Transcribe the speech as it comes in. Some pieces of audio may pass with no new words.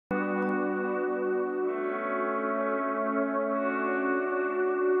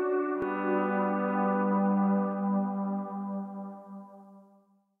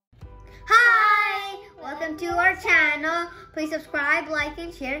to our channel. Please subscribe, like,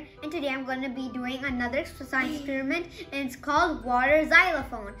 and share. And today I'm going to be doing another science experiment, and it's called water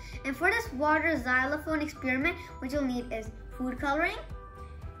xylophone. And for this water xylophone experiment, what you'll need is food coloring,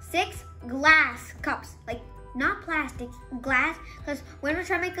 6 glass cups, like not plastic, glass, because when we're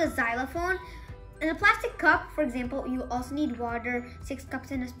trying to make a xylophone, in a plastic cup, for example, you also need water, 6 cups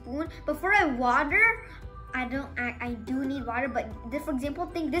and a spoon. But for a water, I do need water, but this, for example,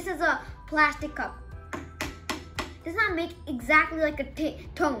 think this is a plastic cup. Does not make exactly like a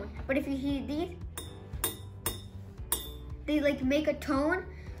tone, but if you hear these, they like make a tone.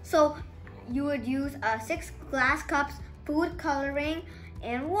 So you would use 6 glass cups, food coloring,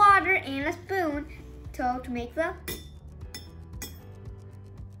 and water, and a spoon to make the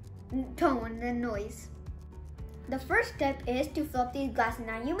tone, the noise. The first step is to fill up these glasses.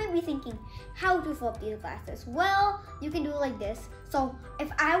 Now you may be thinking, how to fill up these glasses? Well, you can do it like this. So if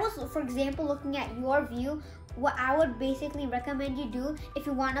I was, for example, looking at your view, what I would basically recommend you do, if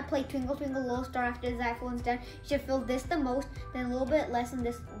you want to play Twinkle Twinkle Little Star after the xylophone's done, you should fill this the most, then a little bit less in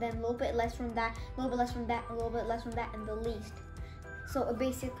this, then a little bit less from that, a little bit less from that, a little bit less from that, and the least. So it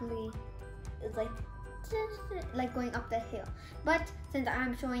basically is like going up the hill. But since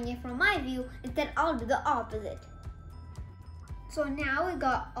I'm showing it from my view, instead I'll do the opposite. So now we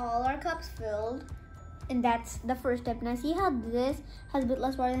got all our cups filled, and that's the first step. Now see how this has a bit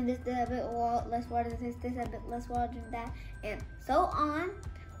less water than this, this a bit less water than this, this a bit less water than that, and so on.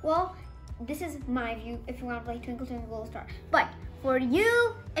 Well, this is my view if you want to play Twinkle Twinkle Little Star. But for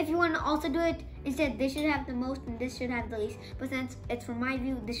you, if you want to also do it, instead this should have the most and this should have the least. But since it's from my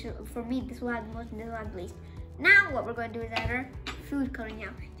view, for me, this will have the most and this will have the least. Now what we're going to do is add our food coloring.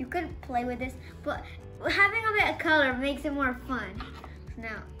 Now you could play with this, but having a bit of color makes it more fun. So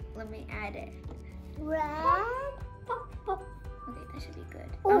now let me add it. Red. Okay, that should be good.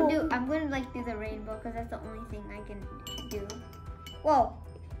 I'm going to like do the rainbow because that's the only thing I can do. Whoa,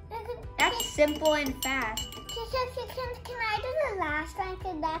 that's simple and fast. Can I do the last one?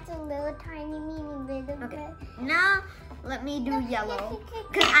 Because that's a little tiny mini bit of Okay, it. now let me do yellow.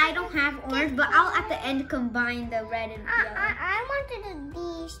 Because I don't have orange, but I'll at the end combine the red and yellow. I want to do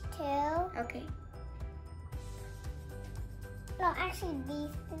these two. Okay. No, actually these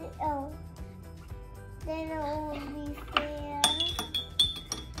three. Oh. Then it will be fair.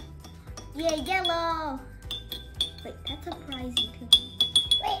 Yeah, yellow. Wait, that's surprising to me.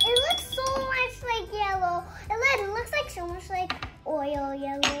 Wait, it looks so much like yellow. It looks like so much like oil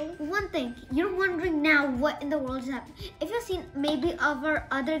yellow. One thing, you're wondering now what in the world is happening. If you've seen maybe of our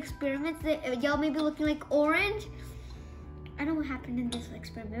other experiments, y'all may be looking like orange. I don't know what happened in this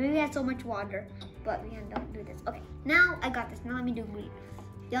experiment. Maybe we had so much water, but we don't do this. Okay, now I got this. Now let me do green.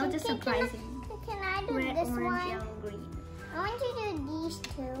 Y'all just surprising. Can I do Red, this orange, one? yellow, green. I want to do these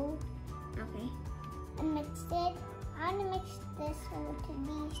two. Okay. And mix it. I want to mix this one to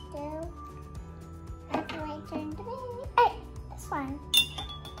these two. That's my turn to be. Hey, this one.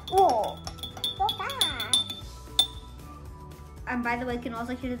 Whoa, so fast. And by the way, you can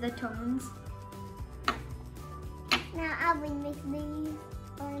also hear the tones. Now I'll be mixing these.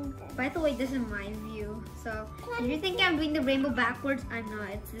 By the way, this is my view. So if you think I'm doing the rainbow backwards, I'm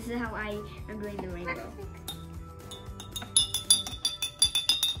not. This is how I am doing the rainbow.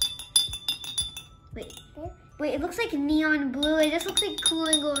 Wait, it looks like neon blue. It just looks like cool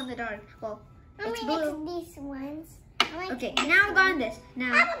and glow in the dark. Well, it's blue. Mix these ones. Okay, now I've gotten this.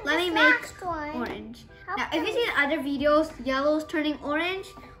 Now let me make orange. Now, if you see in other videos, yellow's turning orange,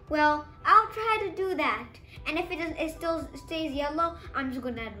 well, I'll try to do that. And if it still stays yellow, I'm just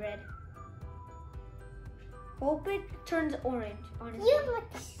gonna add red. Hope it turns orange, honestly. You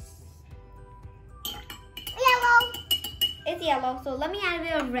mix yellow. It's yellow, so let me add a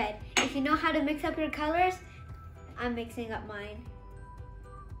bit of red. If you know how to mix up your colors, I'm mixing up mine.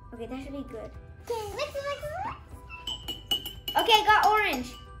 Okay, that should be good. Mix. Okay, got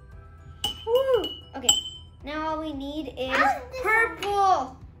orange. Woo! Okay, now all we need is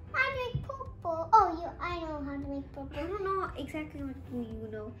purple. How to make purple? Oh, I know how to make purple. I don't know exactly what you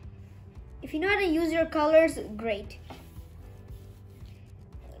know. If you know how to use your colors, great.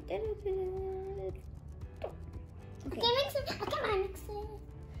 Okay. Okay, mix it. Come on, mix it.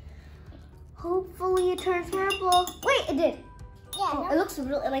 Hopefully it turns purple. Wait, it did. Yeah. Oh, it looks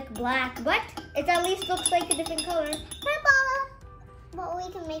really like black, but it at least looks like a different color. Purple. But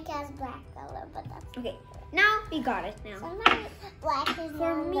we can make it as black color, but that's okay. Now we got it. Now sometimes black is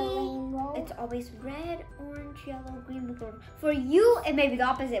for not me, the rainbow. it's always red, orange, yellow, green, blue, purple. For you, it may be the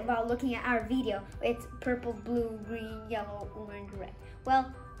opposite while looking at our video. It's purple, blue, green, yellow, orange, red.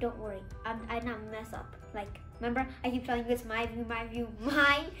 Well, don't worry. I not mess up. Like, remember, I keep telling you it's my view, my view,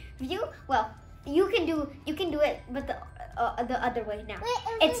 my view. Well, you can do it, but the other way now.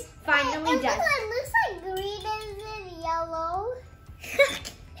 Wait, it's finally done. It looks like green and yellow.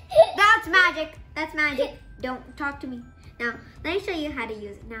 That's magic. That's magic. Don't talk to me. Now, let me show you how to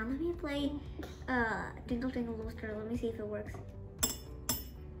use it. Now, let me play Twinkle Twinkle Little Star. Let me see if it works.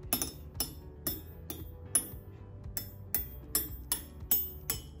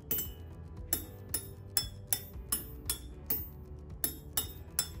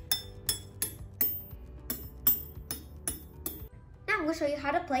 Now, I'm going to show you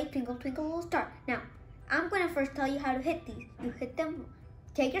how to play Twinkle Twinkle Little Star. Now, I'm going to first tell you how to hit these. You hit them,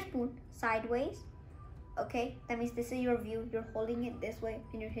 take your spoon sideways. Okay, that means this is your view. You're holding it this way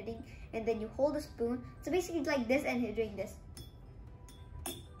and you're hitting, and then you hold the spoon. So basically like this, and you're doing this.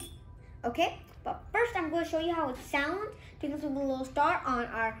 Okay, but first I'm going to show you how it sounds, Twinkle Twinkle Little Star, on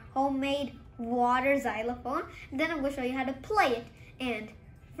our homemade water xylophone. And then I'm going to show you how to play it. And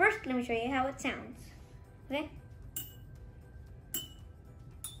first, let me show you how it sounds. Okay.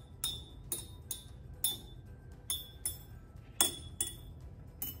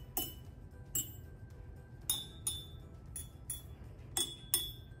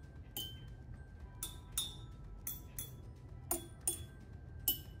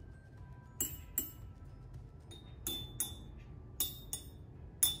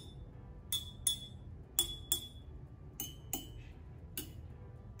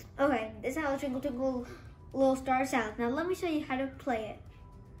 Okay, this is how Twinkle Twinkle Little Star sounds. Now let me show you how to play it.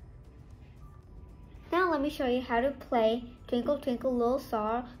 Now let me show you how to play Twinkle Twinkle Little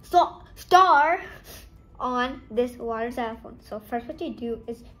Star on this water xylophone. So first what you do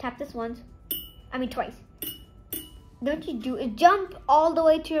is tap this twice. Then what you do is jump all the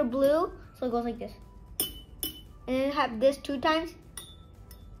way to your blue, so it goes like this. And then have this 2 times.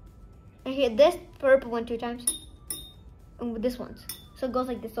 And hit this purple one 2 times. And with this once. So it goes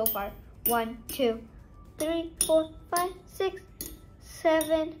like this so far. 1, 2, 3, 4, 5, 6,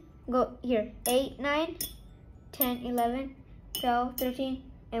 7. Go here. 8, 9, 10, 11, 12, 13,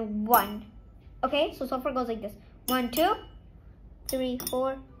 and 1. Okay, so far it goes like this. 1, 2, 3,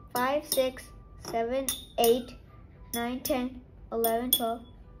 4, 5, 6, 7, 8, 9, 10, 11, 12,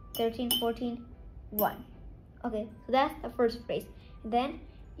 13, 14, 1. Okay, so that's the first phrase. Then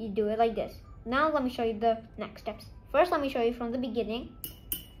you do it like this. Now let me show you the next steps. First, let me show you from the beginning.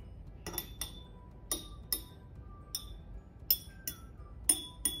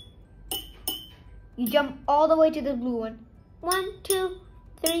 You jump all the way to the blue one. 1, 2,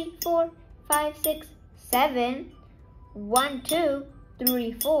 3, 4, 5, 6, 7. 1, 2,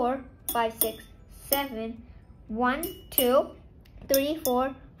 3, 4, 5, 6, 7. 1, 2, 3,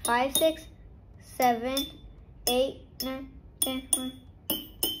 4, 5, 6, 7, 8, 9, 10, 11.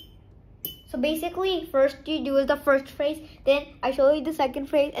 So basically, first you do is the first phrase, then I show you the second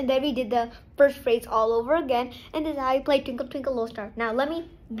phrase, and then we did the first phrase all over again. And this is how you play Twinkle Twinkle Little Star. Now let me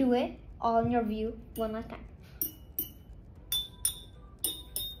do it on your view one last time.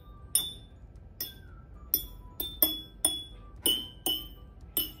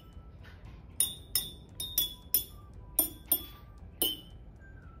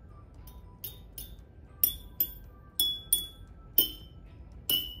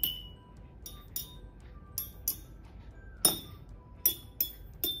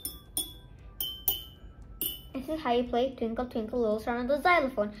 This is how you play Twinkle Twinkle Little Star on the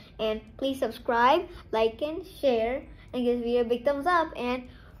xylophone. And please subscribe, like, and share, and give me a big thumbs up. And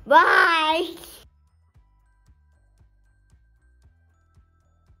bye!